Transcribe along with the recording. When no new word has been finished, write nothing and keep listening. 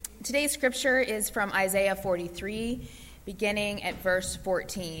Today's scripture is from Isaiah 43, beginning at verse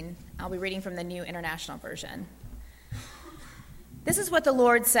 14. I'll be reading from the New International Version. This is what the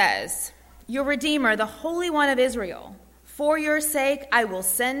Lord says, your Redeemer, the Holy One of Israel. For your sake, I will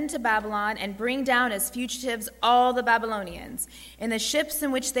send to Babylon and bring down as fugitives all the Babylonians in the ships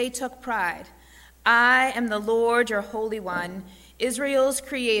in which they took pride. I am the Lord, your Holy One, Israel's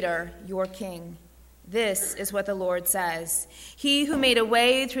Creator, your King. This is what the Lord says. He who made a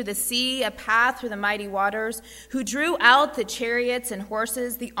way through the sea, a path through the mighty waters, who drew out the chariots and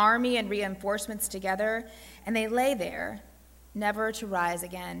horses, the army and reinforcements together, and they lay there, never to rise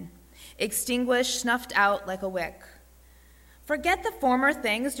again, extinguished, snuffed out like a wick. Forget the former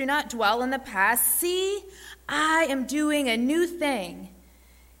things, do not dwell in the past. See, I am doing a new thing.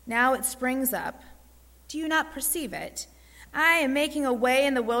 Now it springs up. Do you not perceive it? I am making a way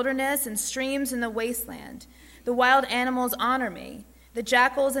in the wilderness and streams in the wasteland. The wild animals honor me, the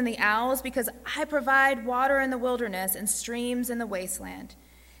jackals and the owls, because I provide water in the wilderness and streams in the wasteland,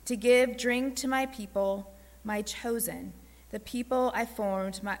 to give drink to my people, my chosen, the people I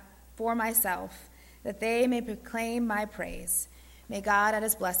formed for myself, that they may proclaim my praise. May God add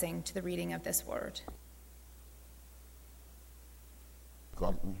his blessing to the reading of this word.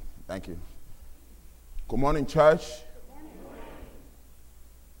 God, thank you. Good morning, church.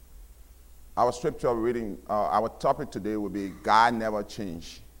 Our scripture reading, our topic today will be God Never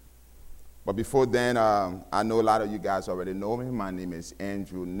Changed. But before then, I know a lot of you guys already know me. My name is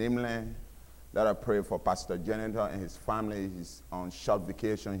Andrew Nimlin. Let us pray for Pastor Janitor and his family. He's on short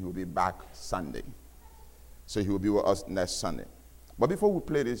vacation. He will be back Sunday. So he will be with us next Sunday. But before we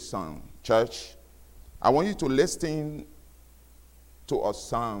play this song, church, I want you to listen to a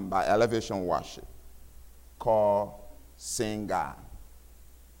song by Elevation Worship called Sing God.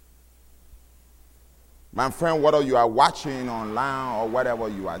 My friend, whether you are watching online or whatever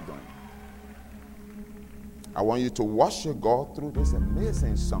you are doing, I want you to worship God through this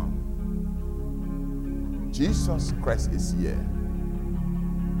amazing song. Jesus Christ is here.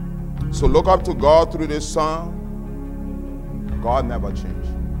 So look up to God through this song. God never changed.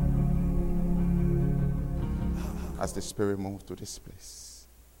 As the Spirit moves to this place,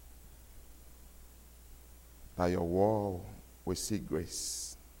 that your wall will see grace.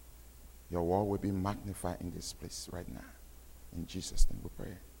 Your word will be magnified in this place right now. In Jesus' name we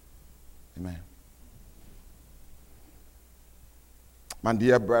pray. Amen. My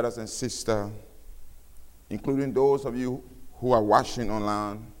dear brothers and sisters, including those of you who are watching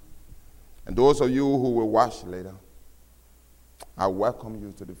online, and those of you who will watch later, I welcome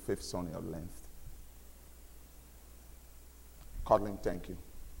you to the 5th Sunday of Lent. Codling, thank you.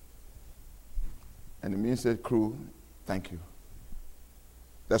 And the music crew, thank you.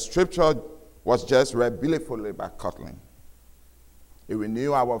 The scripture was just read beautifully by Cutling. It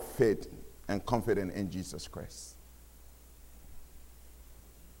renewed our faith and confidence in Jesus Christ.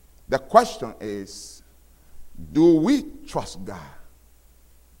 The question is, do we trust God?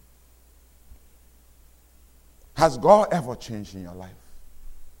 Has God ever changed in your life?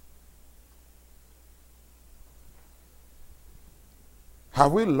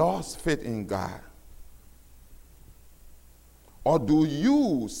 Have we lost faith in God? Or do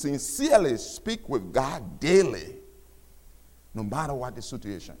you sincerely speak with God daily, no matter what the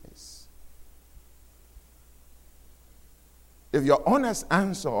situation is? If your honest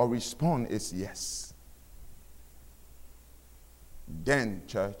answer or response is yes, then,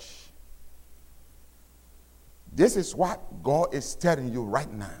 church, this is what God is telling you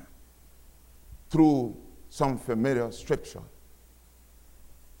right now through some familiar scripture.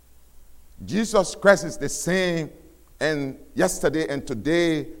 Jesus Christ is the same and yesterday and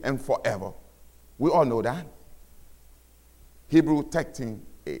today and forever. We all know that. Hebrews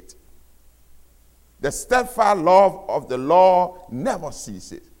 13:8. The steadfast love of the Lord never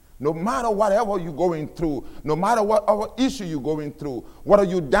ceases. No matter whatever you're going through, no matter whatever issue you're going through, whether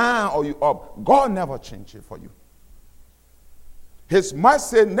you're down or you're up, God never changes for you. His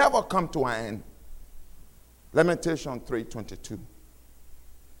mercy never come to an end. Lamentation 3:22.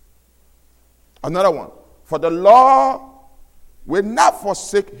 Another one. For the Lord will not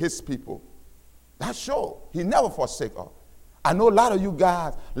forsake his people. That's sure. He never forsake us. I know a lot of you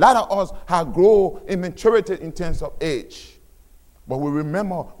guys, a lot of us have grown in maturity in terms of age. But we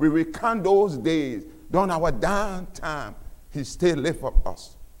remember, we recount those days during our down time. He still lift up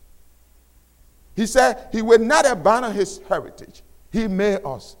us. He said he will not abandon his heritage. He made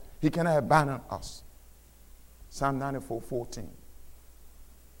us. He cannot abandon us. Psalm 94:14.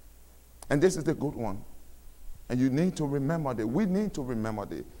 And this is the good one. And you need to remember that. We need to remember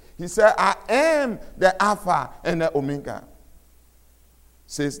that. He said, I am the Alpha and the Omega.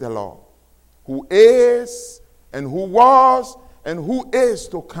 says the Lord, who is and who was and who is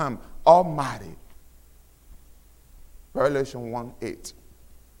to come, Almighty. Revelation 1:8.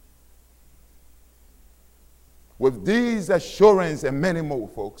 With these assurance and many more,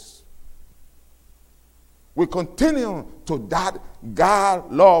 folks, we continue to that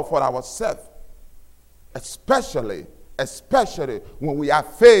God love for ourselves, especially when we are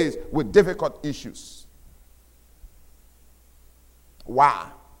faced with difficult issues. Why?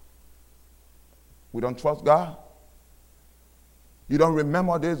 We don't trust God? You don't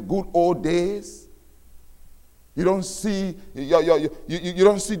remember these good old days? You don't see you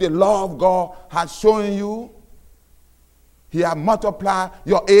don't see the love God has shown you? He has multiplied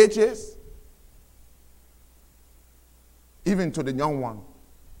your ages? Even to the young one.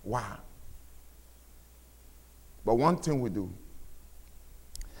 Why? But one thing we do,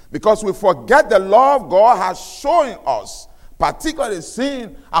 because we forget the love God has shown us, particularly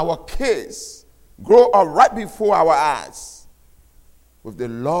seeing our kids grow up right before our eyes with the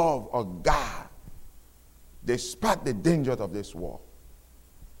love of God, despite the dangers of this world.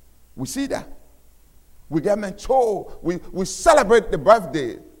 We see that. We get mature. We celebrate the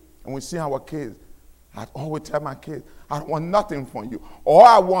birthday, and we see our kids. I always tell my kids, I don't want nothing from you. All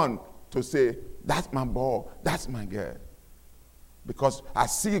I want to say, that's my boy, that's my girl. Because I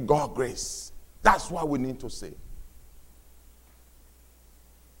see God's grace. That's what we need to say.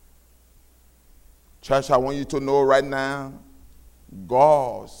 Church, I want you to know right now,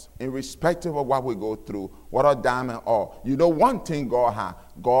 God's, irrespective of what we go through, what a diamond or, you know one thing God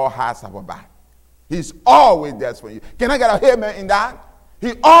has our back. He's always there for you. Can I get a amen in that?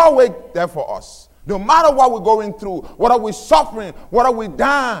 He's always there for us. No matter what we're going through, what are we suffering, what are we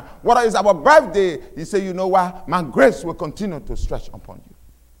dying, what is our birthday, he said, you know what? My grace will continue to stretch upon you.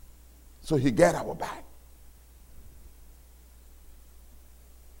 So he get our back.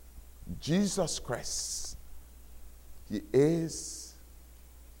 Jesus Christ, he is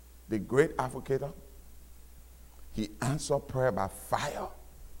the great advocate. He answered prayer by fire,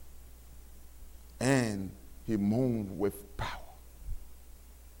 and he moved with power.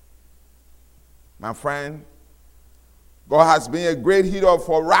 My friend, God has been a great healer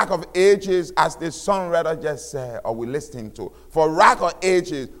for Rock of Ages, as the songwriter just said, or we listening to. For Rock of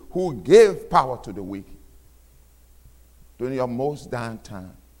Ages, who gave power to the weak. During your most down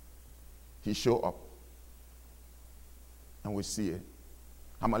time, he showed up. And we see it.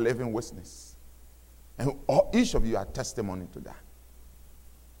 I'm a living witness. And each of you are testimony to that.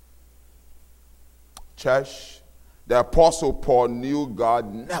 Church, the Apostle Paul knew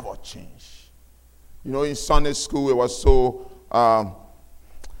God never changed. You know, in Sunday school, it was so,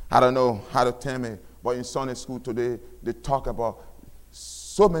 I don't know how to tell it, but in Sunday school today, they talk about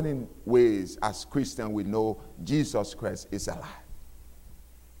so many ways as Christians we know Jesus Christ is alive.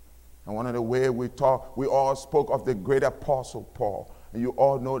 And one of the ways we talk, we all spoke of the great Apostle Paul. And you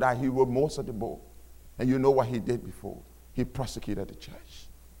all know that he wrote most of the book. And you know what he did before. He persecuted the church.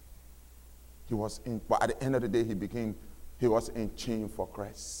 But at the end of the day, he was in chain for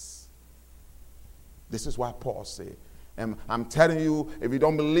Christ. This is what Paul said. And I'm telling you, if you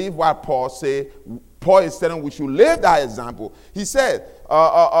don't believe what Paul said, Paul is telling we should live that example. He said,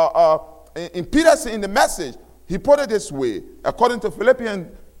 in Peterson, in the message, he put it this way, according to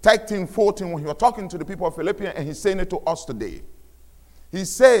Philippians 13:14, when he was talking to the people of Philippians, and he's saying it to us today. He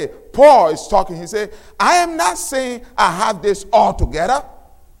said, Paul is talking, he said, I am not saying I have this all together,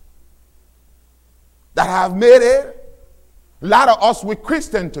 that I have made it. A lot of us, we're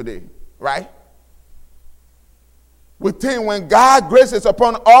Christian today, right? We think when God graces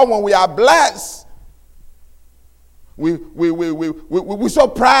upon all, when we are blessed, we're so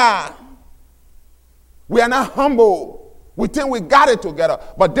proud. We are not humble. We think we got it together.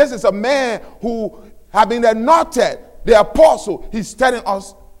 But this is a man who has been anointed, the apostle. He's telling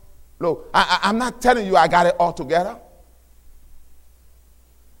us, look, I'm not telling you I got it all together.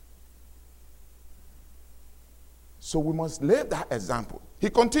 So we must live that example. He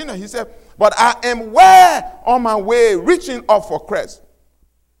continued, he said, but I am well on my way, reaching up for Christ,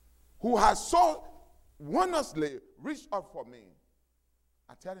 who has so wondrously reached up for me.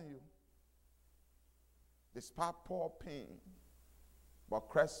 I'm telling you, despite Paul's pain, but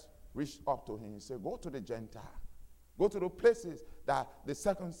Christ reached up to him. He said, go to the Gentile. Go to the places that the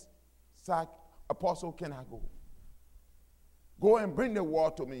second apostle cannot go. Go and bring the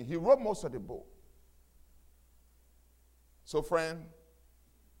word to me. He wrote most of the book. So, friend,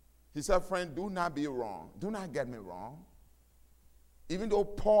 he said, friend, do not be wrong. Do not get me wrong. Even though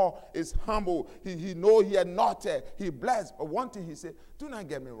Paul is humble, he know he anointed, he blessed. But one thing he said, do not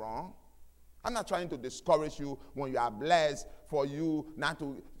get me wrong. I'm not trying to discourage you when you are blessed for you not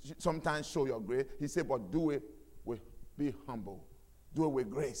to sometimes show your grace. He said, but do it be humble. Do it with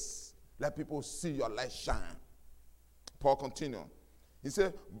grace. Let people see your light shine. Paul continued. He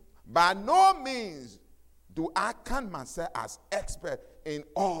said, by no means do I count myself as expert in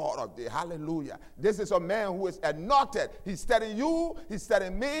all of this. Hallelujah. This is a man who is anointed. He's studying you. He's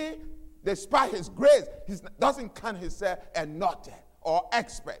studying me. Despite his grace, he doesn't count himself anointed or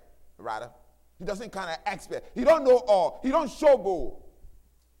expert, rather. He doesn't count an expert. He don't know all. He don't showboat.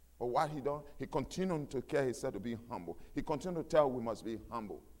 But what he done, he continued to care himself to be humble. He continued to tell we must be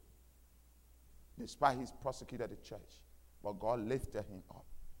humble. Despite he's persecuted the church. But God lifted him up.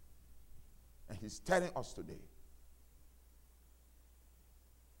 And he's telling us today,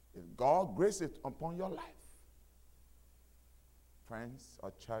 if God graces upon your life, friends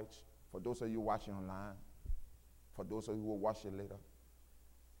or church, for those of you watching online, for those of you who will watch it later,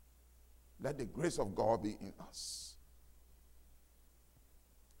 let the grace of God be in us.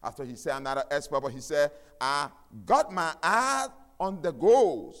 After he said, I'm not an expert, but he said, I got my eye on the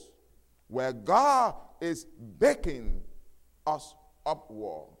goals where God is baking us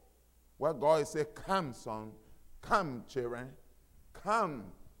upward. Where God is saying, come, son, come, children, come.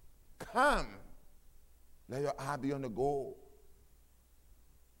 Let your eye be on the goal.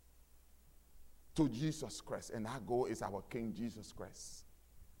 To Jesus Christ. And that goal is our King Jesus Christ.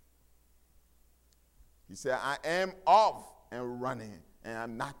 He said, I am off and running, and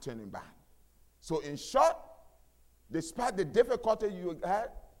I'm not turning back. So in short, despite the difficulty you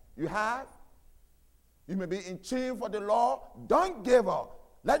have, you may be in chain for the Lord, don't give up.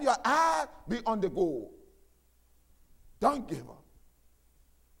 Let your eye be on the goal. Don't give up.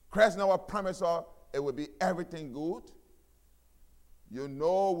 Christ never promised us it will be everything good. You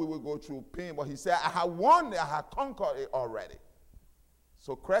know we will go through pain, but he said, I have won it, I have conquered it already.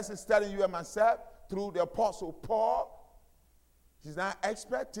 So Christ is telling you and myself through the Apostle Paul, he's not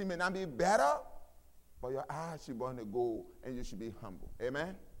expert, he may not be better, but your eyes should be on the goal and you should be humble.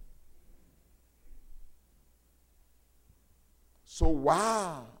 Amen? So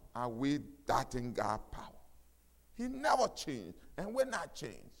why are we doubting God's power? He never changed, and we're not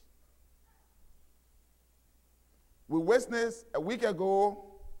changed. We witnessed a week ago,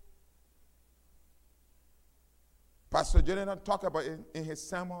 Pastor Jonathan talked about in his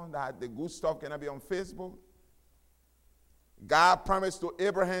sermon that the good stuff cannot be on Facebook. God promised to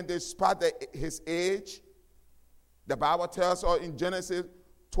Abraham despite his age. The Bible tells us in Genesis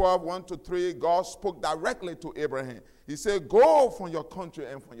 12, 1-3, God spoke directly to Abraham. He said, go from your country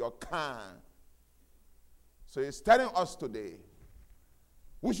and from your kind. So he's telling us today,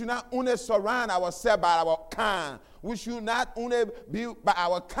 we should not only surround ourselves by our kind. We should not only be by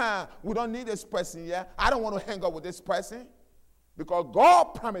our kind. We don't need this person here. I don't want to hang out with this person. Because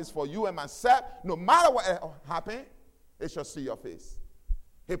God promised for you and myself, no matter what happens, it shall see your face.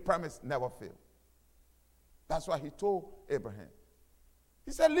 He promised never fail. That's why he told Abraham.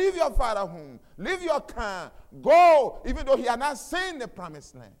 He said, leave your father home. Leave your kind. Go, even though he had not seen the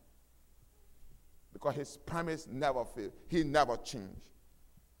promised land. Because his promise never failed. He never changed.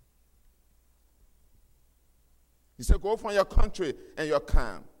 He said, go from your country and your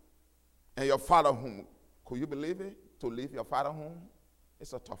kind and your father home. Could you believe it? To leave your father home?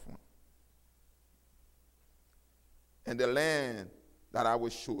 It's a tough one. And the land that I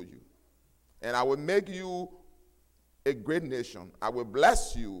will show you. And I will make you a great nation. I will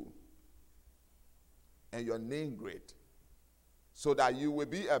bless you and your name great, so that you will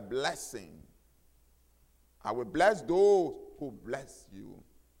be a blessing. I will bless those who bless you,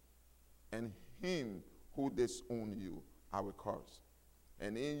 and him who disown you I will curse.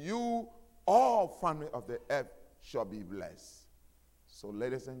 And in you all family of the earth shall be blessed. So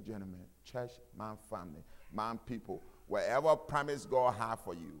ladies and gentlemen, church, my family, my people, wherever promise God has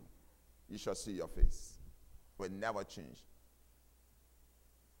for you, you shall see your face. Will never change.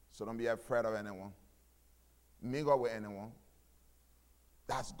 So don't be afraid of anyone. Mingle with anyone.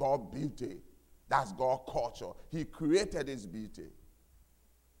 That's God's beauty. That's God's culture. He created this beauty.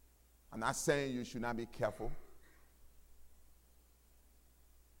 I'm not saying you should not be careful.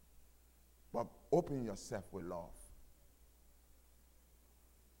 But open yourself with love.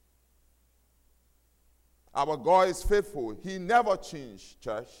 Our God is faithful. He never changed,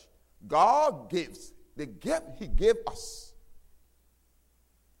 church. God gives. The gift he gave us.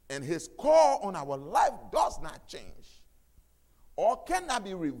 And his call on our life does not change. Or cannot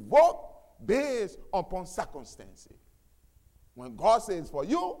be revoked based upon circumstances. When God says for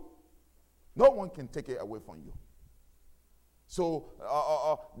you, no one can take it away from you. So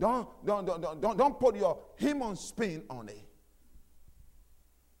don't put your human spin on it.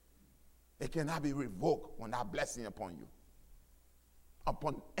 It cannot be revoked when that blessing upon you,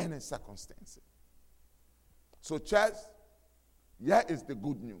 upon any circumstance. So, church, here is the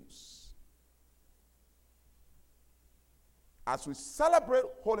good news. As we celebrate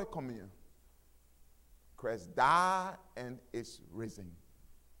Holy Communion, Christ died and is risen.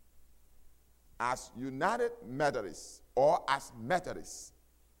 As United Methodists or as Methodists,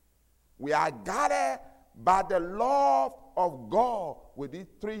 we are guided by the love of God with these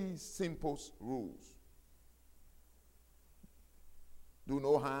three simple rules. Do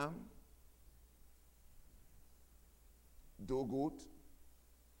no harm, do good,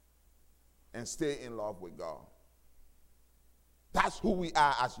 and stay in love with God. That's who we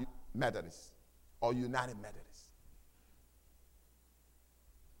are as Methodists or United Methodists.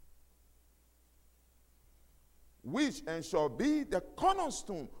 Which and shall be the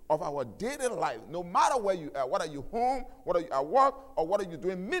cornerstone of our daily life, no matter where you are, whether you're home, whether you're at work, or whether you're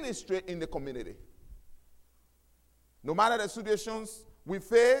doing ministry in the community. No matter the situations we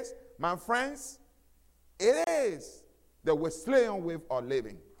face, my friends, it is the Wesleyan way of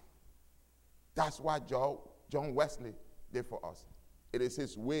living. That's what John Wesley did for us. It is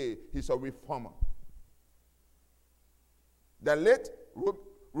his way. He's a reformer. The late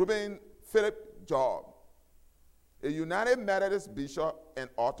Reuben Philip Job, a United Methodist bishop and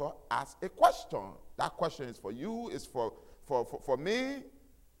author, asked a question. That question is for you, is for me.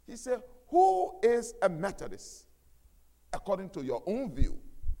 He said, who is a Methodist according to your own view?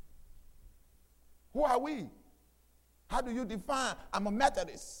 Who are we? How do you define, I'm a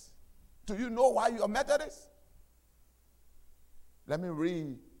Methodist? Do you know why you're a Methodist? Let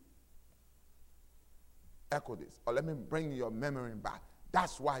me echo this, or let me bring your memory back.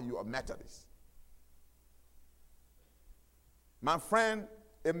 That's why you're a Methodist. My friend,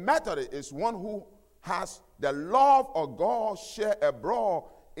 a Methodist is one who has the love of God shed abroad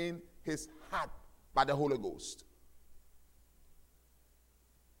in his heart by the Holy Ghost,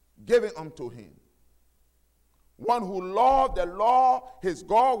 given unto him. One who loved the Lord, his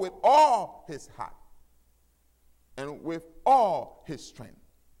God, with all his heart and with all his strength.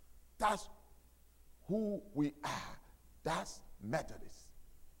 That's who we are. That's Methodist.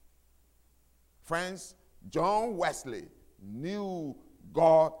 Friends, John Wesley knew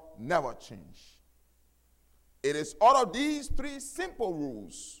God never changed. It is out of these three simple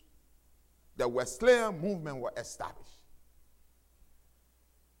rules the Wesleyan movement was established.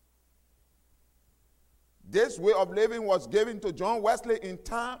 This way of living was given to John Wesley in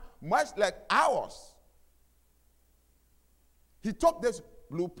time much like ours. He took this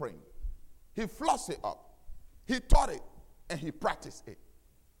blueprint, he flossed it up, he taught it, and he practiced it,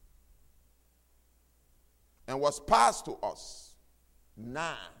 and was passed to us.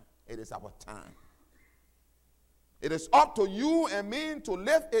 Now it is our time. It is up to you and me to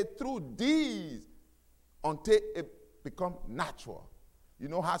live it through these until it becomes natural. You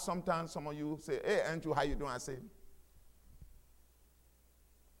know how sometimes some of you say, hey, Andrew, how you doing? I say,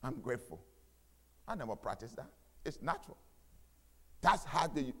 I'm grateful. I never practiced that. It's natural. That's how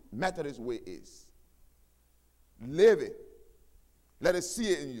the Methodist way is. Live it. Let us see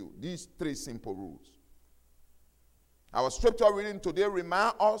it in you. These three simple rules. Our scripture reading today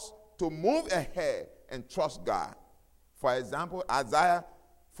reminds us to move ahead and trust God. For example, Isaiah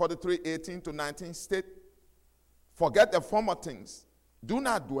 43:18-19 state, forget the former things. Do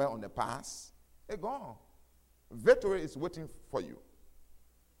not dwell on the past. It's gone. Victory is waiting for you.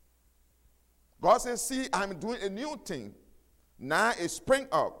 God says, see, I'm doing a new thing. Now it spring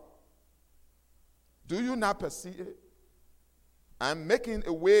up. Do you not perceive it? I'm making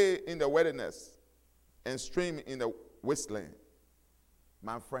a way in the wilderness and stream in the wasteland.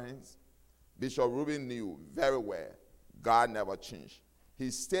 My friends, Bishop Reuben knew very well God never changed. He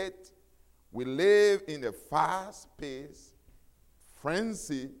said, we live in a fast-paced,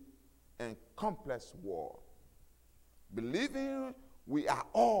 frenzy, and complex world. Believing we are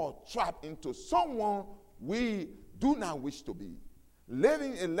all trapped into someone we do not wish to be.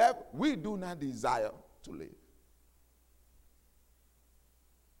 Living a life we do not desire to live.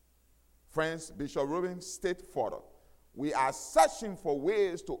 Friends, Bishop Reuben stated further, we are searching for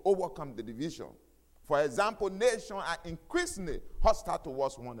ways to overcome the division. For example, nations are increasingly hostile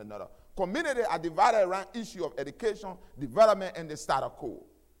towards one another. Communities are divided around issues of education, development, and the status quo.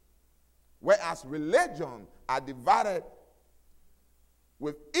 Whereas religions are divided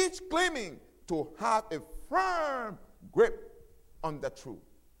with each claiming to have a firm grip on the truth.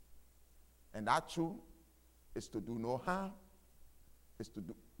 And that truth is to do no harm, is to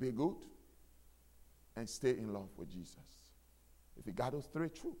be good, and stay in love with Jesus. If you got those three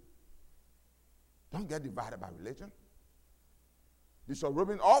truths, don't get divided by religion. Bishop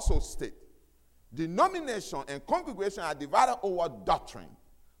Reuben also stated, Denomination and congregation are divided over doctrine.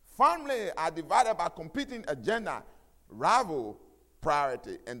 Family are divided by competing agenda, rival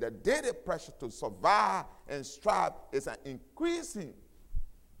priority, and the daily pressure to survive and strive is in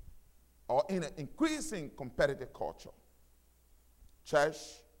an increasing competitive culture. Church,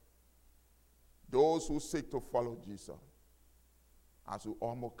 those who seek to follow Jesus, as we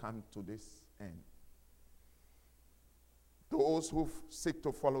almost come to this end, those who seek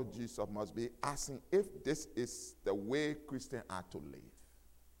to follow Jesus must be asking if this is the way Christians are to live.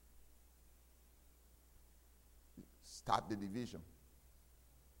 Stop the division.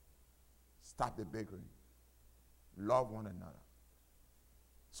 Stop the bickering. Love one another.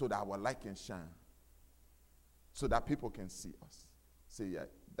 So that our light can shine. So that people can see us. Say, yeah,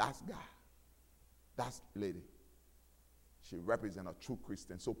 that's guy. That's lady. She represents a true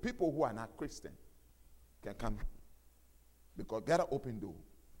Christian. So people who are not Christian can come. Because get an open door.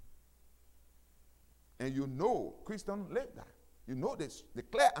 And you know Christians live that. You know this. The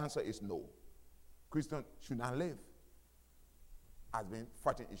clear answer is no. Christians should not live as being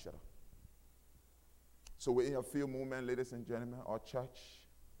fighting each other. So we're in a field movement, ladies and gentlemen, our church.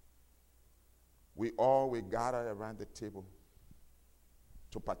 We gather around the table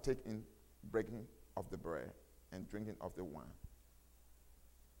to partake in breaking of the bread and drinking of the wine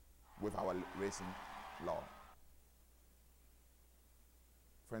with our risen Lord.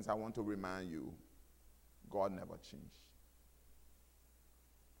 Friends, I want to remind you, God never changed.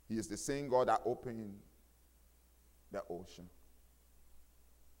 He is the same God that opened the ocean.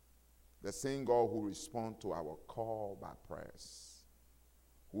 The same God who responds to our call by prayers.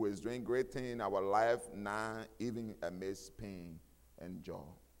 Who is doing great things in our life now, even amidst pain and joy.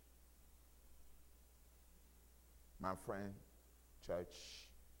 My friend, church,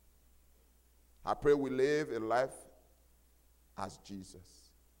 I pray we live a life as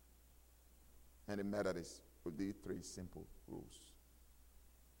Jesus. And the method is with these three simple rules.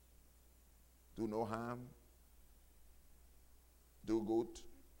 Do no harm. Do good.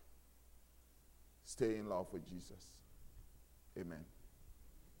 Stay in love with Jesus. Amen.